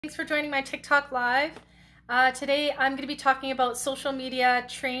Thanks for joining my TikTok live. Today I'm going to be talking about social media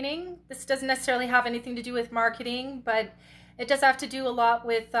training. This doesn't necessarily have anything to do with marketing, but it does have to do a lot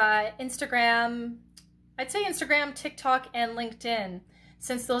with Instagram. I'd say Instagram, TikTok, and LinkedIn,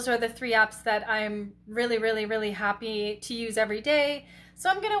 since those are the three apps that I'm really happy to use every day. So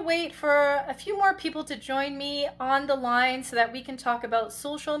I'm going to wait for a few more people to join me on the line so that we can talk about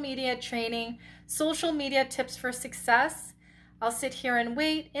social media training, social media tips for success. I'll sit here and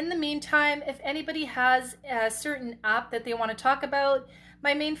wait. In the meantime, if anybody has a certain app that they want to talk about,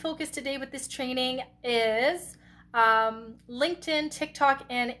 my main focus today with this training is LinkedIn, TikTok,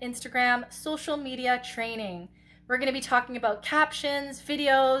 and Instagram social media training. We're going to be talking about captions,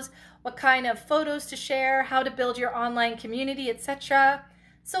 videos, what kind of photos to share, how to build your online community, etc.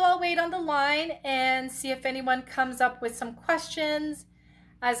 So I'll wait on the line and see if anyone comes up with some questions.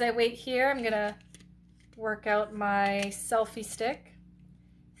 As I wait here, I'm going to work out my selfie stick.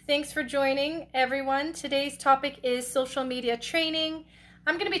 Thanks for joining, everyone. Today's topic is social media training.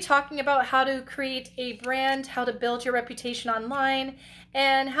 I'm going to be talking about how to create a brand, how to build your reputation online,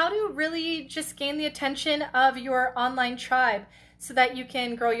 and how to really just gain the attention of your online tribe so that you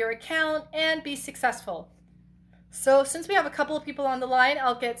can grow your account and be successful. So since we have a couple of people on the line,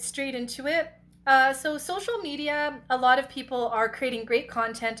 I'll get straight into it. So social media, a lot of people are creating great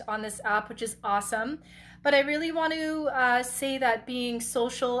content on this app, which is awesome. But I really want to say that being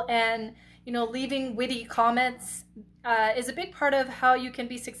social and leaving witty comments is a big part of how you can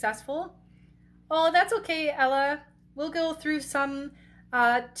be successful. Oh, that's okay, Ella. We'll go through some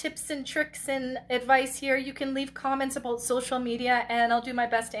tips and tricks and advice here. You can leave comments about social media and I'll do my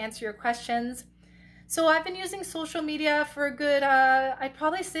best to answer your questions. So I've been using social media for a good, I'd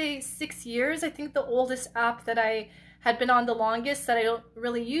probably say 6 years. I think the oldest app that I had been on the longest that I don't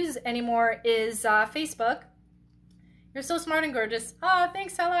really use anymore is Facebook. You're so smart and gorgeous. Oh,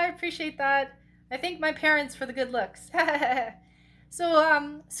 thanks, Ella. I appreciate that. I thank my parents for the good looks.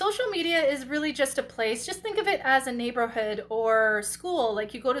 So social media is really just a place. Just think of it as a neighborhood or school.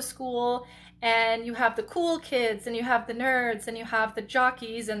 Like you go to school and you have the cool kids and you have the nerds and you have the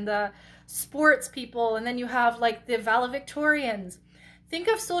jockeys and the sports people, and then you have like the valedictorians. Think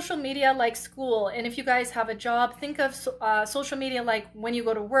of social media like school, and if you guys have a job, think of social media like when you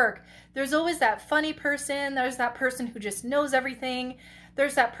go to work. There's always that funny person, there's that person who just knows everything,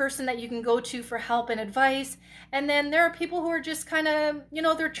 there's that person that you can go to for help and advice, and then there are people who are just kind of,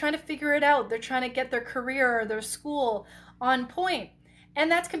 they're trying to figure it out, they're trying to get their career or their school on point.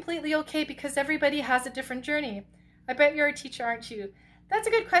 And that's completely okay because everybody has a different journey. I bet you're a teacher, aren't you? That's a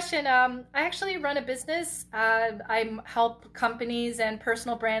good question. I actually run a business. I help companies and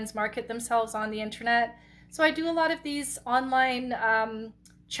personal brands market themselves on the internet. So I do a lot of these online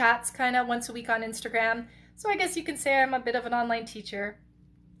chats kind of once a week on Instagram. So I guess you can say I'm a bit of an online teacher.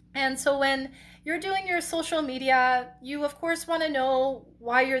 And so when you're doing your social media, you of course want to know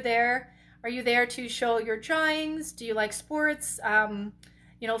why you're there. Are you there to show your drawings? Do you like sports?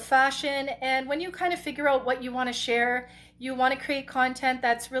 Fashion? And when you kind of figure out what you want to share, you want to create content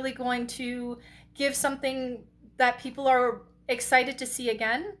that's really going to give something that people are excited to see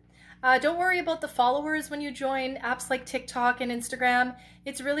again. Don't worry about the followers when you join apps like TikTok and Instagram.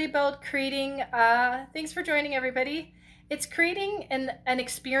 It's really about creating, thanks for joining everybody. It's creating an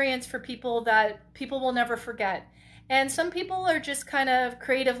experience for people that people will never forget. And some people are just kind of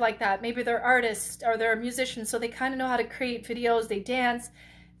creative like that. Maybe they're artists or they're musicians, so they kind of know how to create videos, they dance,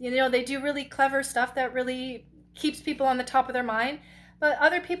 they do really clever stuff that really keeps people on the top of their mind. But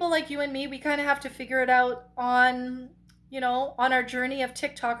other people like you and me, we kind of have to figure it out on our journey of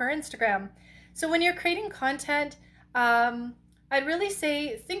TikTok or Instagram. So when you're creating content, I'd really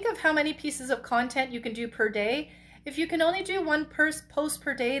say think of how many pieces of content you can do per day. If you can only do one post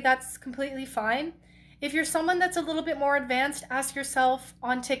per day, that's completely fine. If you're someone that's a little bit more advanced, ask yourself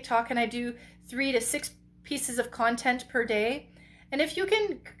on TikTok, can I do 3 to 6 pieces of content per day? And if you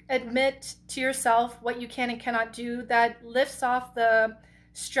can admit to yourself what you can and cannot do, that lifts off the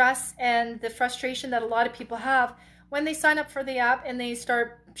stress and the frustration that a lot of people have when they sign up for the app and they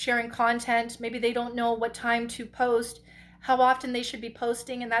start sharing content. Maybe they don't know what time to post, how often they should be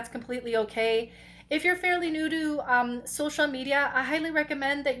posting, and that's completely okay. If you're fairly new to social media, I highly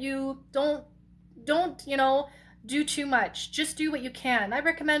recommend that you don't do too much. Just do what you can. I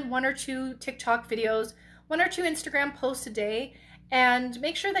recommend 1 or 2 TikTok videos, 1 or 2 Instagram posts a day, and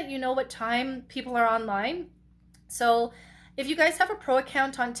make sure that you know what time people are online. So if you guys have a pro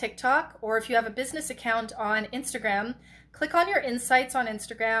account on TikTok, or if you have a business account on Instagram, click on your insights on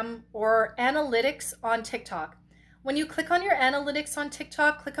Instagram or analytics on TikTok. When you click on your analytics on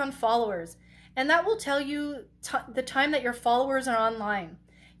TikTok, click on followers, and that will tell you the time that your followers are online.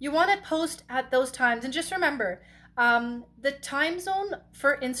 You want to post at those times. And just remember, the time zone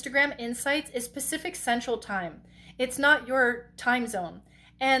for Instagram Insights is Pacific Central Time. It's not your time zone.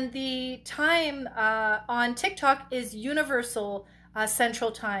 And the time on TikTok is Universal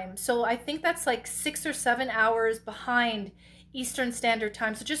Central Time. So I think that's like 6 or 7 hours behind Eastern Standard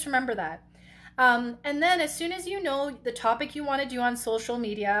Time. So just remember that. And then as soon as you know the topic you want to do on social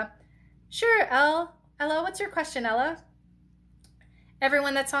media, sure, Ella, what's your question, Ella?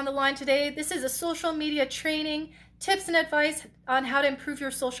 Everyone that's on the line today, this is a social media training, tips and advice on how to improve your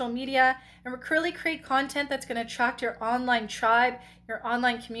social media and really create content that's going to attract your online tribe, your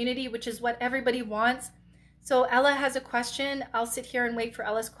online community, which is what everybody wants. So Ella has a question. I'll sit here and wait for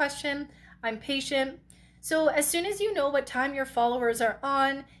Ella's question. I'm patient. So as soon as you know what time your followers are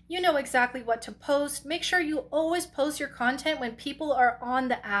on, you know exactly what to post. Make sure you always post your content when people are on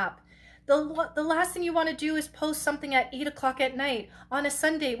the app. The last thing you want to do is post something at 8 o'clock at night on a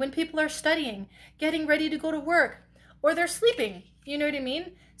Sunday when people are studying, getting ready to go to work, or they're sleeping. You know what I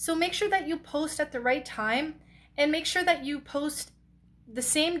mean? So make sure that you post at the right time, and make sure that you post the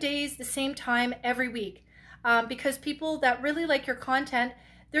same days, the same time every week. Because people that really like your content,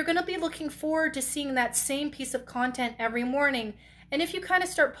 they're going to be looking forward to seeing that same piece of content every morning. And if you kind of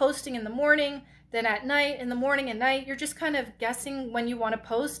start posting in the morning, then at night, in the morning and night, you're just kind of guessing when you want to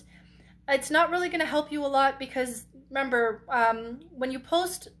post. It's not really going to help you a lot, because remember, when you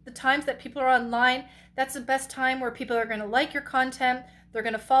post the times that people are online, that's the best time where people are going to like your content, they're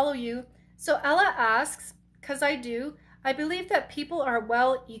going to follow you. So Ella asks, because I believe that people are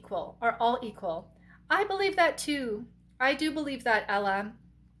all equal. I believe that too. I do believe that, Ella.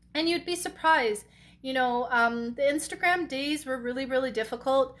 And you'd be surprised. You know, the Instagram days were really, really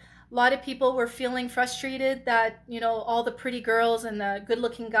difficult. A lot of people were feeling frustrated that, you know, all the pretty girls and the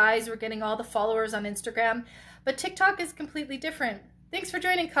good-looking guys were getting all the followers on Instagram. But TikTok is completely different. Thanks for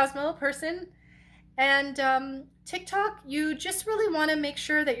joining, Cosmo person. And TikTok, you just really want to make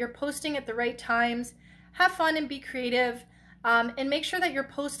sure that you're posting at the right times. Have fun and be creative. And make sure that you're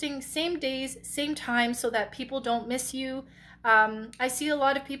posting same days, same time, so that people don't miss you. I see a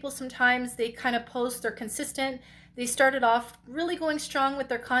lot of people sometimes, they kind of post, they're consistent. They started off really going strong with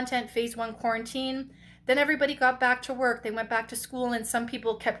their content phase 1 quarantine. Then everybody got back to work. They went back to school, and some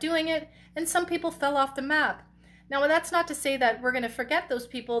people kept doing it, and some people fell off the map. Now, that's not to say that we're going to forget those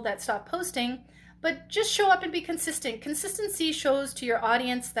people that stopped posting, but just show up and be consistent. Consistency shows to your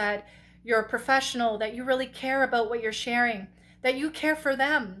audience that you're a professional, that you really care about what you're sharing, that you care for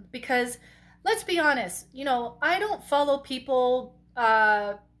them. Because let's be honest, you know, I don't follow people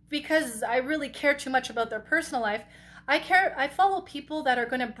because I really care too much about their personal life. I follow people that are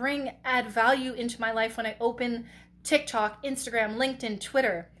going to add value into my life when I open TikTok, Instagram, LinkedIn,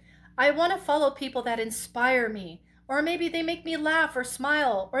 Twitter. I want to follow people that inspire me, or maybe they make me laugh or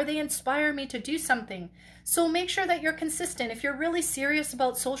smile, or they inspire me to do something. So make sure that you're consistent. If you're really serious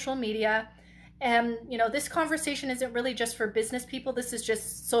about social media, and you know, this conversation isn't really just for business people, this is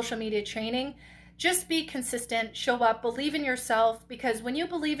just social media training. Just be consistent, show up, believe in yourself, because when you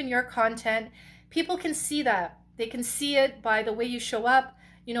believe in your content, people can see that. They can see it by the way you show up,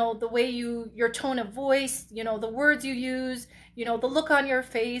 you know, the way your tone of voice, you know, the words you use, you know, the look on your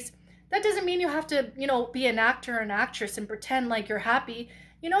face. That doesn't mean you have to, you know, be an actor or an actress and pretend like you're happy.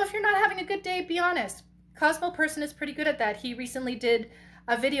 You know, if you're not having a good day, be honest. Cosmo Person is pretty good at that. He recently did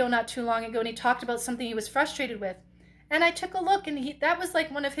a video not too long ago, and he talked about something he was frustrated with. And I took a look, and that was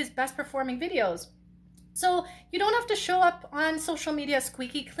like one of his best performing videos. So you don't have to show up on social media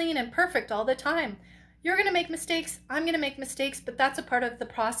squeaky clean and perfect all the time. You're going to make mistakes. I'm going to make mistakes, but that's a part of the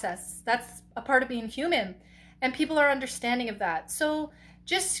process. That's a part of being human. And people are understanding of that. So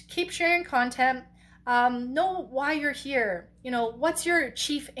just keep sharing content. Know why you're here. You know, what's your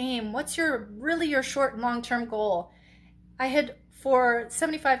chief aim? What's your short and long-term goal? I had for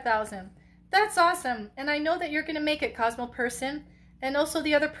 75,000. That's awesome. And I know that you're going to make it, Cosmo Person. And also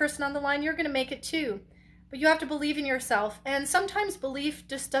the other person on the line, you're going to make it too. But you have to believe in yourself. And sometimes belief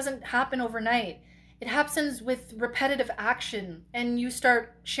just doesn't happen overnight. It happens with repetitive action. And you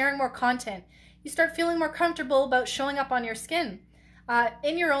start sharing more content. You start feeling more comfortable about showing up on your skin.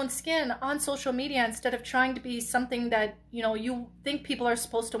 In your own skin, on social media, instead of trying to be something that, you know, you think people are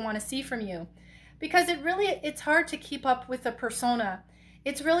supposed to want to see from you. Because it's hard to keep up with a persona.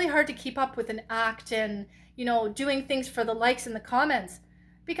 It's really hard to keep up with an act and, you know, doing things for the likes and the comments,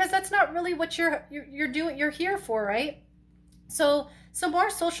 because that's not really what you're here for, right? So some more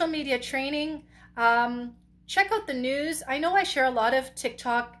social media training. Check out the news. I know I share a lot of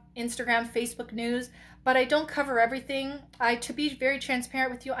TikTok, Instagram, Facebook news, but I don't cover everything. To be very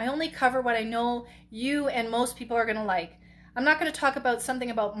transparent with you, I only cover what I know you and most people are going to like. I'm not going to talk about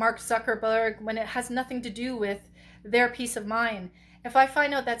something about Mark Zuckerberg when it has nothing to do with their peace of mind. If I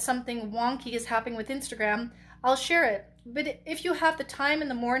find out that something wonky is happening with Instagram, I'll share it. But if you have the time in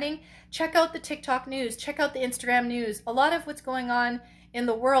the morning, check out the TikTok news, check out the Instagram news. A lot of what's going on in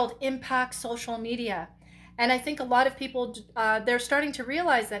the world impacts social media. And I think a lot of people, they're starting to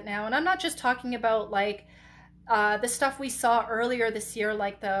realize that now. And I'm not just talking about like the stuff we saw earlier this year,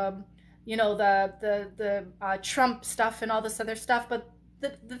 like the Trump stuff and all this other stuff, but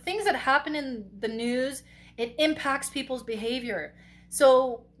the things that happen in the news, it impacts people's behavior.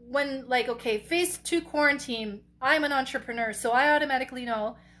 So when like, okay, phase 2 quarantine, I'm an entrepreneur, so I automatically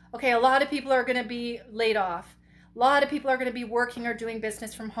know, okay, a lot of people are going to be laid off. A lot of people are going to be working or doing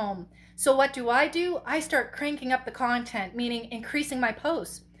business from home. So what do? I start cranking up the content, meaning increasing my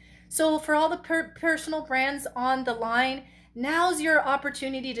posts. So for all the personal brands on the line, now's your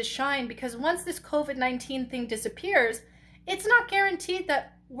opportunity to shine, because once this COVID-19 thing disappears, it's not guaranteed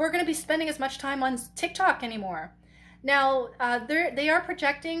that we're going to be spending as much time on TikTok anymore. Now, they are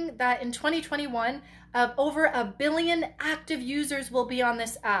projecting that in 2021, over 1 billion active users will be on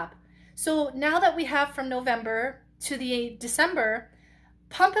this app. So now that we have from November to the December,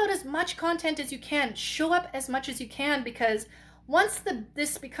 pump out as much content as you can, show up as much as you can, because once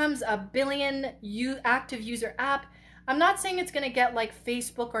this becomes 1 billion active user app, I'm not saying it's going to get like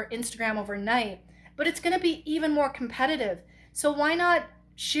Facebook or Instagram overnight, but it's going to be even more competitive. So why not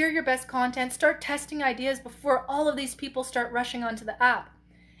share your best content, start testing ideas before all of these people start rushing onto the app,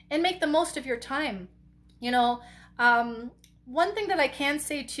 and make the most of your time. You know, one thing that I can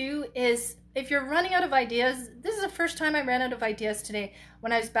say too is if you're running out of ideas, this is the first time I ran out of ideas today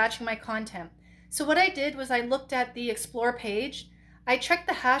when I was batching my content. So what I did was I looked at the Explore page, I checked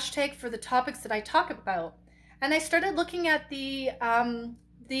the hashtag for the topics that I talk about, and I started looking at the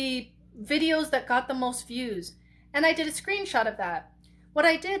videos that got the most views, and I did a screenshot of that. What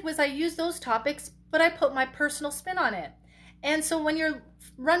I did was I used those topics, but I put my personal spin on it. And so when you're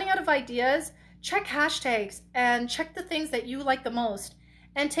running out of ideas, check hashtags and check the things that you like the most,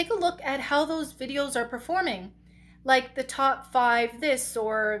 and take a look at how those videos are performing. Like the top 5 this,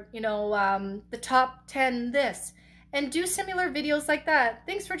 or the top 10 this, and do similar videos like that.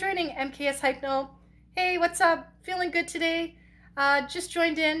 Thanks for joining, MKS Hypno. Hey, what's up? Feeling good today? Just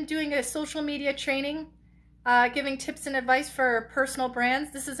joined in doing a social media training, giving tips and advice for personal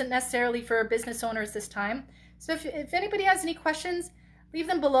brands. This isn't necessarily for business owners this time. So if anybody has any questions, leave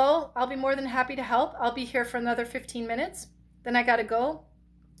them below. I'll be more than happy to help. I'll be here for another 15 minutes. Then I gotta go.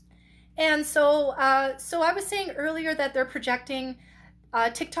 And so I was saying earlier that they're projecting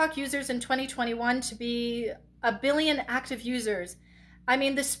TikTok users in 2021 to be 1 billion active users. I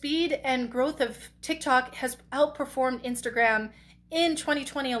mean, the speed and growth of TikTok has outperformed Instagram in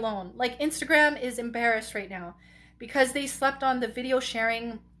 2020 alone. Like, Instagram is embarrassed right now because they slept on the video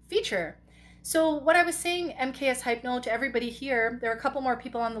sharing feature. So what I was saying, MKS Hypno, to everybody here, there are a couple more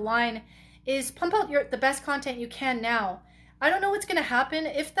people on the line, is pump out the best content you can now. I don't know what's going to happen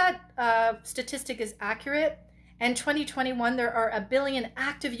if that statistic is accurate, and 2021 there are 1 billion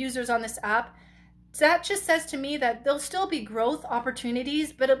active users on this app. That just says to me that there'll still be growth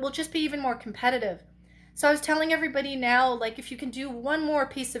opportunities, but it will just be even more competitive. So I was telling everybody now, like, if you can do one more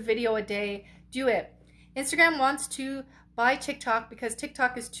piece of video a day, do it. Instagram wants to buy TikTok because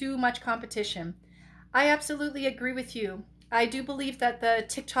TikTok is too much competition. I absolutely agree with you. I do believe that the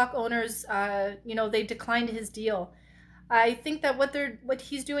TikTok owners, they declined his deal. I think that what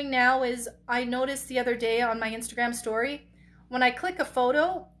he's doing now is, I noticed the other day on my Instagram story, when I click a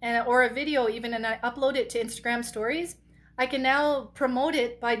photo or a video even, and I upload it to Instagram stories, I can now promote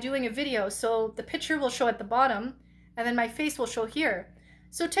it by doing a video. So the picture will show at the bottom, and then my face will show here.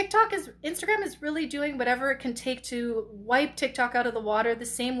 So Instagram is really doing whatever it can take to wipe TikTok out of the water, the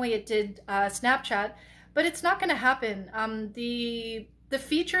same way it did Snapchat, but it's not going to happen. The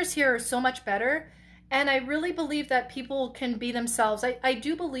features here are so much better, and I really believe that people can be themselves. I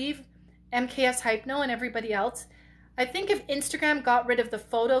do believe, MKS Hypno and everybody else, I think if Instagram got rid of the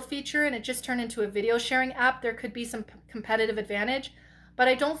photo feature and it just turned into a video sharing app, there could be some competitive advantage. But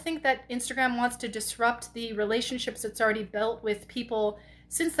I don't think that Instagram wants to disrupt the relationships it's already built with people,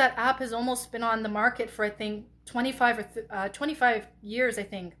 since that app has almost been on the market for, I think, 25 years, I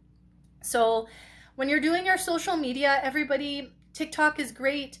think. So when you're doing your social media, everybody, TikTok is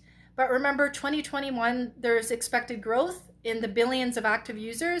great, but remember, 2021, there's expected growth in the billions of active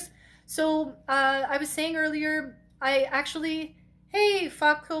users. So I was saying earlier, hey,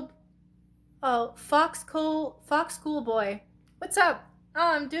 Fox Schoolboy, what's up?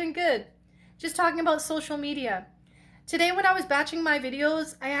 Oh, I'm doing good. Just talking about social media. Today when I was batching my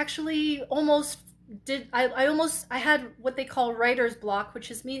videos, I actually almost I had what they call writer's block,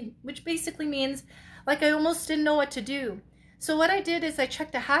 which basically means like I almost didn't know what to do. So what I did is I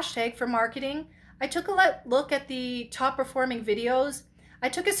checked a hashtag for marketing. I took a look at the top performing videos. I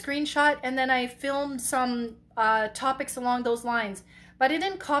took a screenshot and then I filmed some topics along those lines. But I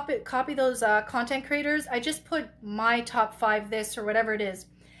didn't copy those content creators. I just put my top 5 this or whatever it is.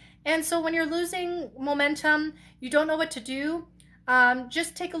 And so when you're losing momentum, you don't know what to do,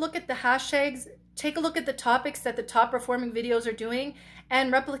 just take a look at the hashtags, take a look at the topics that the top performing videos are doing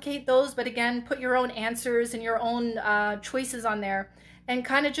and replicate those, but again, put your own answers and your own choices on there and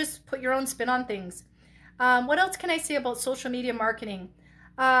kind of just put your own spin on things. What else can I say about social media marketing?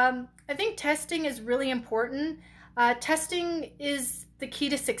 I think testing is really important. Testing is the key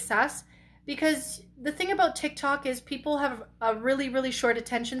to success, because the thing about TikTok is people have a really, really short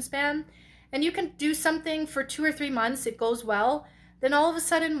attention span, and you can do something for 2 or 3 months, it goes well, then all of a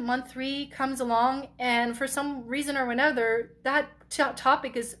sudden month 3 comes along and for some reason or another that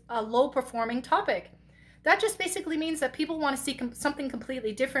topic is a low performing topic. That just basically means that people want to see something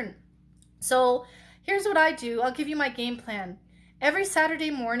completely different. So here's what I do. I'll give you my game plan. Every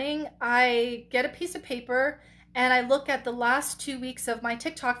Saturday morning I get a piece of paper and I look at the last 2 weeks of my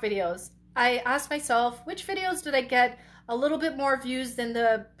TikTok videos. I ask myself, which videos did I get a little bit more views than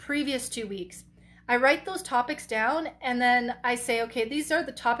the previous 2 weeks? I write those topics down and then I say, okay, these are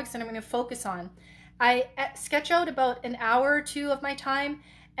the topics that I'm going to focus on. I sketch out about an hour or 2 of my time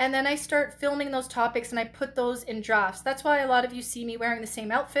and then I start filming those topics and I put those in drafts. That's why a lot of you see me wearing the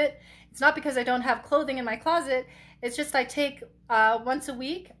same outfit. It's not because I don't have clothing in my closet. It's just I take once a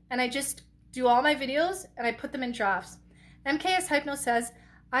week and I just do all my videos and I put them in drafts. MKS Hypno says,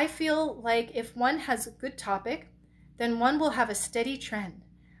 I feel like if one has a good topic, then one will have a steady trend.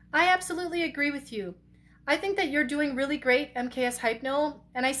 I absolutely agree with you. I think that you're doing really great, MKS Hypno,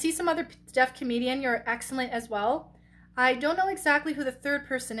 and I see some other deaf comedian, you're excellent as well. I don't know exactly who the third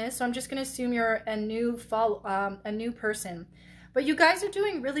person is, so I'm just going to assume you're a new person. But you guys are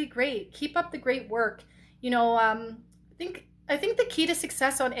doing really great. Keep up the great work. You know, I think the key to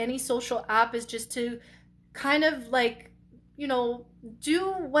success on any social app is just to kind of like, you know,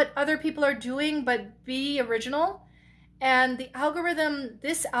 do what other people are doing, but be original. And the algorithm,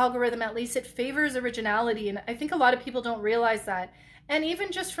 this algorithm at least, it favors originality. And I think a lot of people don't realize that. And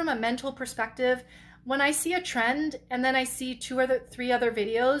even just from a mental perspective, when I see a trend and then I see 2 or 3 other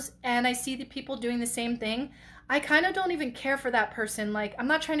videos and I see the people doing the same thing, I kind of don't even care for that person. Like, I'm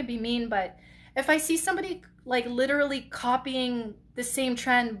not trying to be mean, but if I see somebody like literally copying the same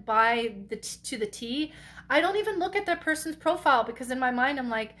trend to the T, I don't even look at that person's profile, because in my mind I'm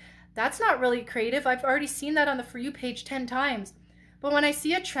like, that's not really creative. I've already seen that on the For You page 10 times. But when I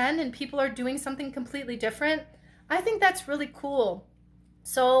see a trend and people are doing something completely different, I think that's really cool.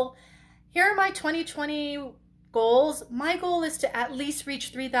 So here are my 2020 goals. My goal is to at least reach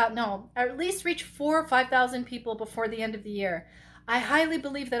 4 or 5,000 people before the end of the year. I highly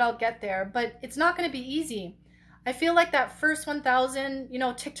believe that I'll get there, but it's not going to be easy. I feel like that first 1,000, you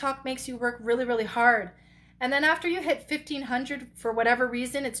know, TikTok makes you work really, really hard. And then after you hit 1,500, for whatever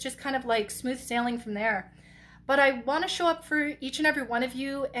reason, it's just kind of like smooth sailing from there. But I want to show up for each and every one of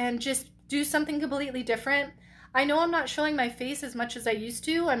you and just do something completely different. I know I'm not showing my face as much as I used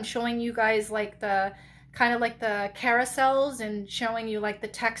to. I'm showing you guys like the kind of like the carousels and showing you like the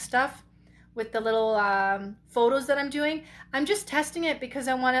tech stuff with the little photos that I'm doing. I'm just testing it because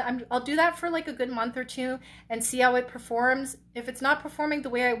I'll do that for like a good month or 2 and see how it performs. If it's not performing the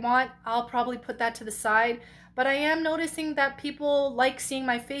way I want, I'll probably put that to the side. But I am noticing that people like seeing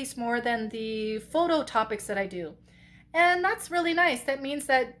my face more than the photo topics that I do. And that's really nice. That means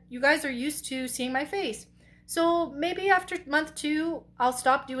that you guys are used to seeing my face. So maybe after month 2, I'll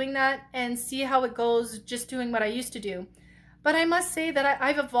stop doing that and see how it goes just doing what I used to do. But I must say that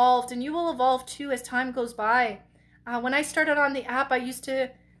I've evolved, and you will evolve too as time goes by. When I started on the app, I used to,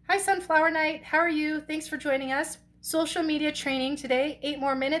 hi Sunflower Night, how are you? Thanks for joining us. Social media training today, 8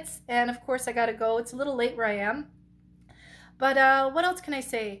 more minutes, and of course I gotta go. It's a little late where I am. But what else can I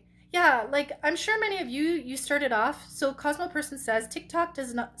say? Yeah, like I'm sure many of you started off. So Cosmo Person says TikTok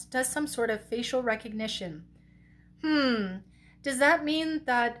does some sort of facial recognition. Does that mean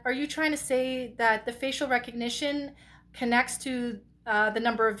that, are you trying to say that the facial recognition connects to the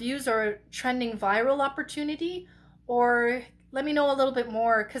number of views or trending viral opportunity? Or let me know a little bit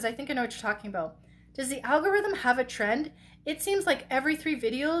more, because I think I know what you're talking about. Does the algorithm have a trend? It seems like every 3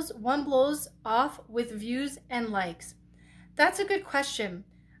 videos, one blows off with views and likes. That's a good question.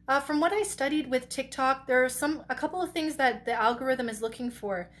 From what I studied with TikTok, there are a couple of things that the algorithm is looking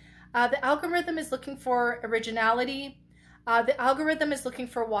for. The algorithm is looking for originality. The algorithm is looking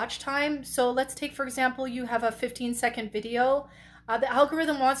for watch time. So let's take, for example, you have a 15-second video. The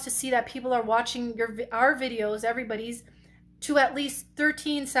algorithm wants to see that people are watching our videos, everybody's, to at least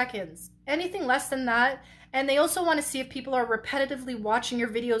 13 seconds. Anything less than that. And they also want to see if people are repetitively watching your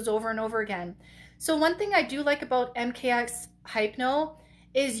videos over and over again. So one thing I do like about MKS Hypno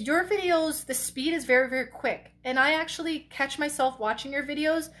is your videos, the speed is very, very quick. And I actually catch myself watching your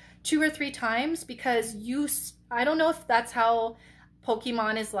videos 2 or 3 times because I don't know if that's how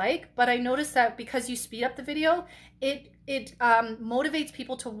Pokemon is like, but I noticed that because you speed up the video, it motivates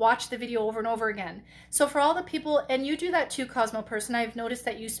people to watch the video over and over again. So for all the people, and you do that too, Cosmo Person, I've noticed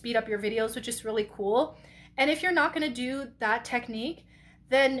that you speed up your videos, which is really cool. And if you're not going to do that technique,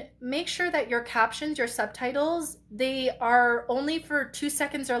 then make sure that your captions, your subtitles, they are only for 2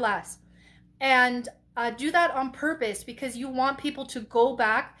 seconds or less. And do that on purpose because you want people to go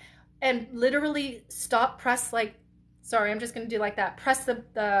back and literally press like, sorry, I'm just going to do like that. Press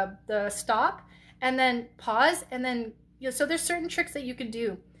the stop and then pause, and then, so there's certain tricks that you can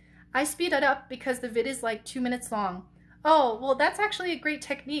do. I speed it up because the vid is like 2 minutes long. Oh, well, that's actually a great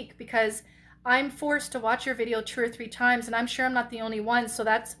technique because I'm forced to watch your video 2 or 3 times, and I'm sure I'm not the only one. So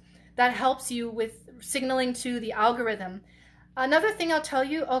that helps you with signaling to the algorithm. Another thing I'll tell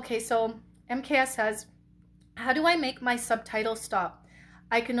you, okay, so MKS says, how do I make my subtitle stop?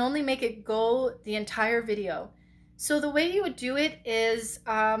 I can only make it go the entire video. So the way you would do it is,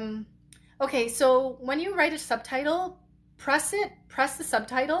 okay, so when you write a subtitle, press the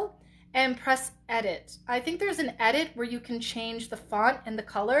subtitle and press edit. I think there's an edit where you can change the font and the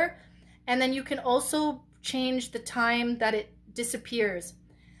color, and then you can also change the time that it disappears.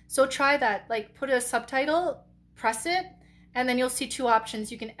 So try that, like put a subtitle, press it, and then you'll see 2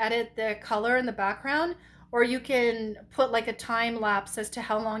 options. You can edit the color in the background, or you can put like a time lapse as to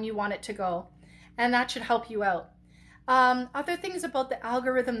how long you want it to go. And that should help you out. Other things about the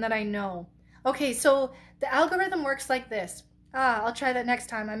algorithm that I know. Okay, so the algorithm works like this. I'll try that next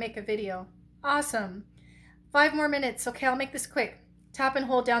time I make a video. Awesome. 5 more minutes. Okay, I'll make this quick. Tap and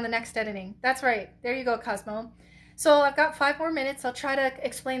hold down the next editing. That's right. There you go, Cosmo. So I've got 5 more minutes. I'll try to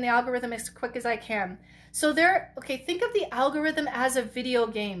explain the algorithm as quick as I can. So okay, think of the algorithm as a video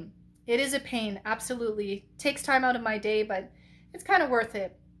game. It is a pain, absolutely. It takes time out of my day, but it's kind of worth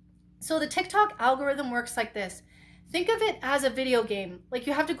it. So the TikTok algorithm works like this. Think of it as a video game. Like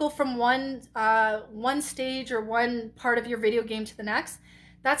you have to go from one stage or one part of your video game to the next.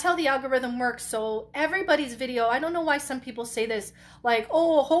 That's how the algorithm works. So everybody's video, I don't know why some people say this, like,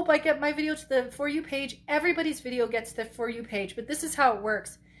 oh, hope I get my video to the For You page. Everybody's video gets to the For You page, but this is how it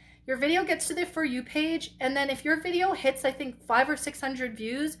works. Your video gets to the For You page, and then if your video hits, I think, 500 or 600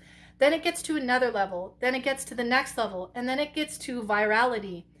 views, then it gets to another level, then it gets to the next level, and then it gets to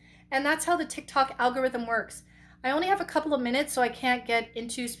virality. And that's how the TikTok algorithm works. I only have a couple of minutes, so I can't get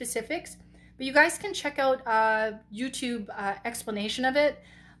into specifics, but you guys can check out YouTube explanation of it.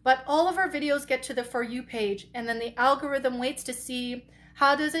 But all of our videos get to the For You page, and then the algorithm waits to see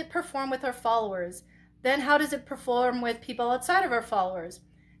how does it perform with our followers. Then how does it perform with people outside of our followers.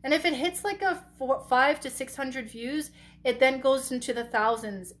 And if it hits like a 500 to 600 views, it then goes into the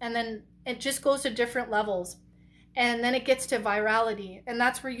thousands, and then it just goes to different levels. And then it gets to virality, and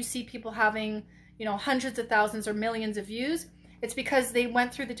that's where you see people having, you know, hundreds of thousands or millions of views. It's because they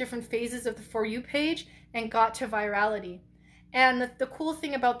went through the different phases of the For You page and got to virality. And the cool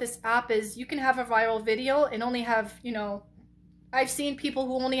thing about this app is you can have a viral video and only have, you know, I've seen people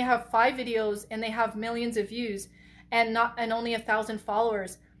who only have 5 videos and they have millions of views and only 1,000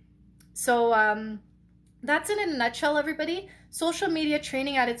 followers. So that's in a nutshell, everybody. Social media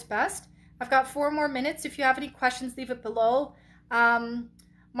training at its best. I've got 4 more minutes. If you have any questions, leave it below.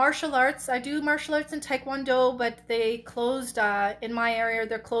 Martial arts, I do martial arts and Taekwondo, but they closed in my area.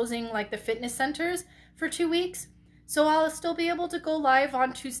 They're closing like the fitness centers for 2 weeks. So I'll still be able to go live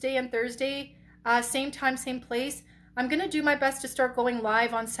on Tuesday and Thursday, same time, same place. I'm going to do my best to start going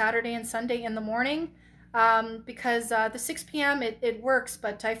live on Saturday and Sunday in the morning because the 6 p.m. it works,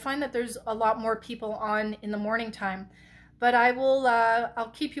 but I find that there's a lot more people on in the morning time. But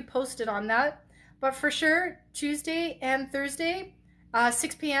I'll keep you posted on that. But for sure, Tuesday and Thursday,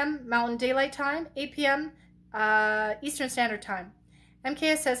 6 p.m. Mountain Daylight Time, 8 p.m. Eastern Standard Time.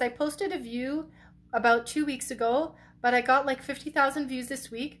 MKS says, I posted a view about 2 weeks ago, but I got like 50,000 views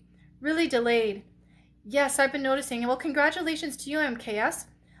this week. Really delayed. Yes, I've been noticing. Well, congratulations to you, MKS.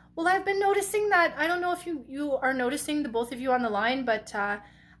 Well, I've been noticing that, I don't know if you are noticing, the both of you on the line, but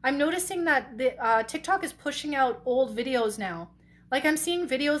I'm noticing that the TikTok is pushing out old videos now. Like I'm seeing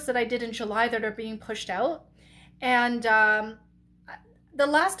videos that I did in July that are being pushed out. And the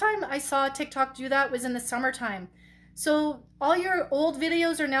last time I saw TikTok do that was in the summertime. So all your old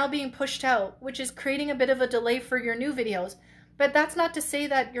videos are now being pushed out, which is creating a bit of a delay for your new videos. But that's not to say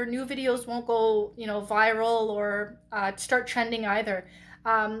that your new videos won't go, viral or start trending either.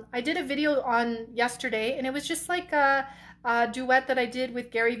 I did a video on yesterday, and it was just like a duet that I did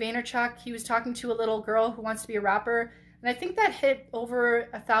with Gary Vaynerchuk. He was talking to a little girl who wants to be a rapper, and I think that hit over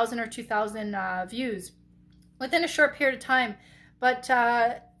 1,000 or 2,000 views within a short period of time. But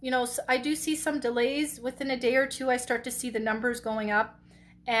I do see some delays. Within a day or two, I start to see the numbers going up,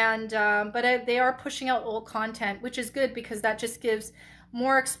 and they are pushing out old content, which is good because that just gives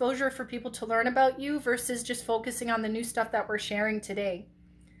more exposure for people to learn about you versus just focusing on the new stuff that we're sharing today.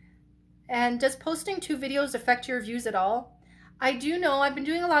 And does posting 2 videos affect your views at all? I do know, I've been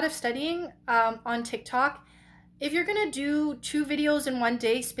doing a lot of studying on TikTok. If you're gonna do 2 videos in one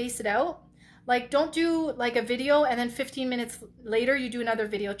day, space it out. Like, don't do like a video and then 15 minutes later you do another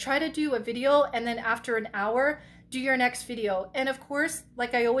video. Try to do a video and then after an hour, do your next video. And of course,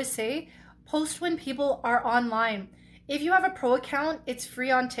 like I always say, post when people are online. If you have a pro account, it's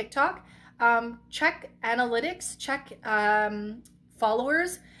free on TikTok. Check analytics, check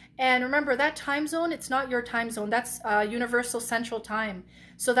followers. And remember, that time zone, it's not your time zone. That's Universal Central Time.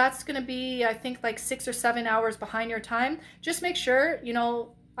 So that's going to be, I think, like 6 or 7 hours behind your time. Just make sure,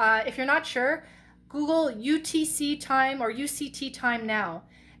 if you're not sure, Google UTC time or UCT time now.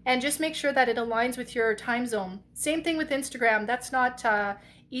 And just make sure that it aligns with your time zone. Same thing with Instagram. That's not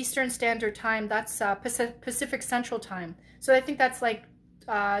Eastern Standard Time. That's Pacific Central Time. So I think that's like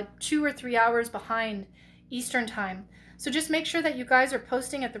 2 or 3 hours behind Eastern Time. So just make sure that you guys are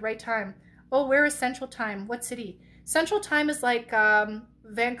posting at the right time. Oh, where is Central Time? What city? Central Time is like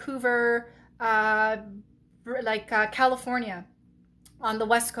Vancouver, California on the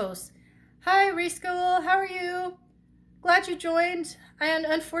West Coast. Hi, Reschool. How are you? Glad you joined. And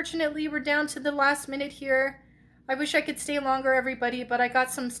unfortunately, we're down to the last minute here. I wish I could stay longer, everybody, but I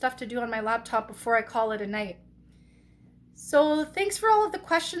got some stuff to do on my laptop before I call it a night. So thanks for all of the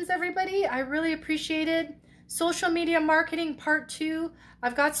questions, everybody. I really appreciate it. Social media marketing part 2.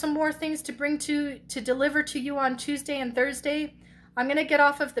 I've got some more things to bring to deliver to you on Tuesday and Thursday. I'm going to get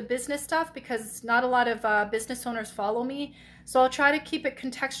off of the business stuff because not a lot of business owners follow me. So I'll try to keep it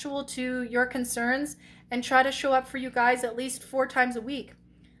contextual to your concerns and try to show up for you guys at least 4 times a week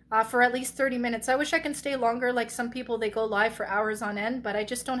for at least 30 minutes. I wish I can stay longer. Like some people, they go live for hours on end, but I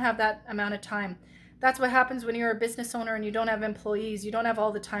just don't have that amount of time. That's what happens when you're a business owner and you don't have employees. You don't have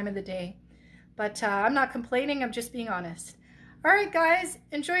all the time of the day. But I'm not complaining, I'm just being honest. All right, guys,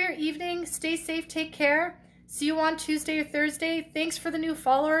 enjoy your evening. Stay safe, take care. See you on Tuesday or Thursday. Thanks for the new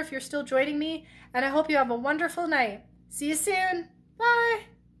follower if you're still joining me. And I hope you have a wonderful night. See you soon. Bye.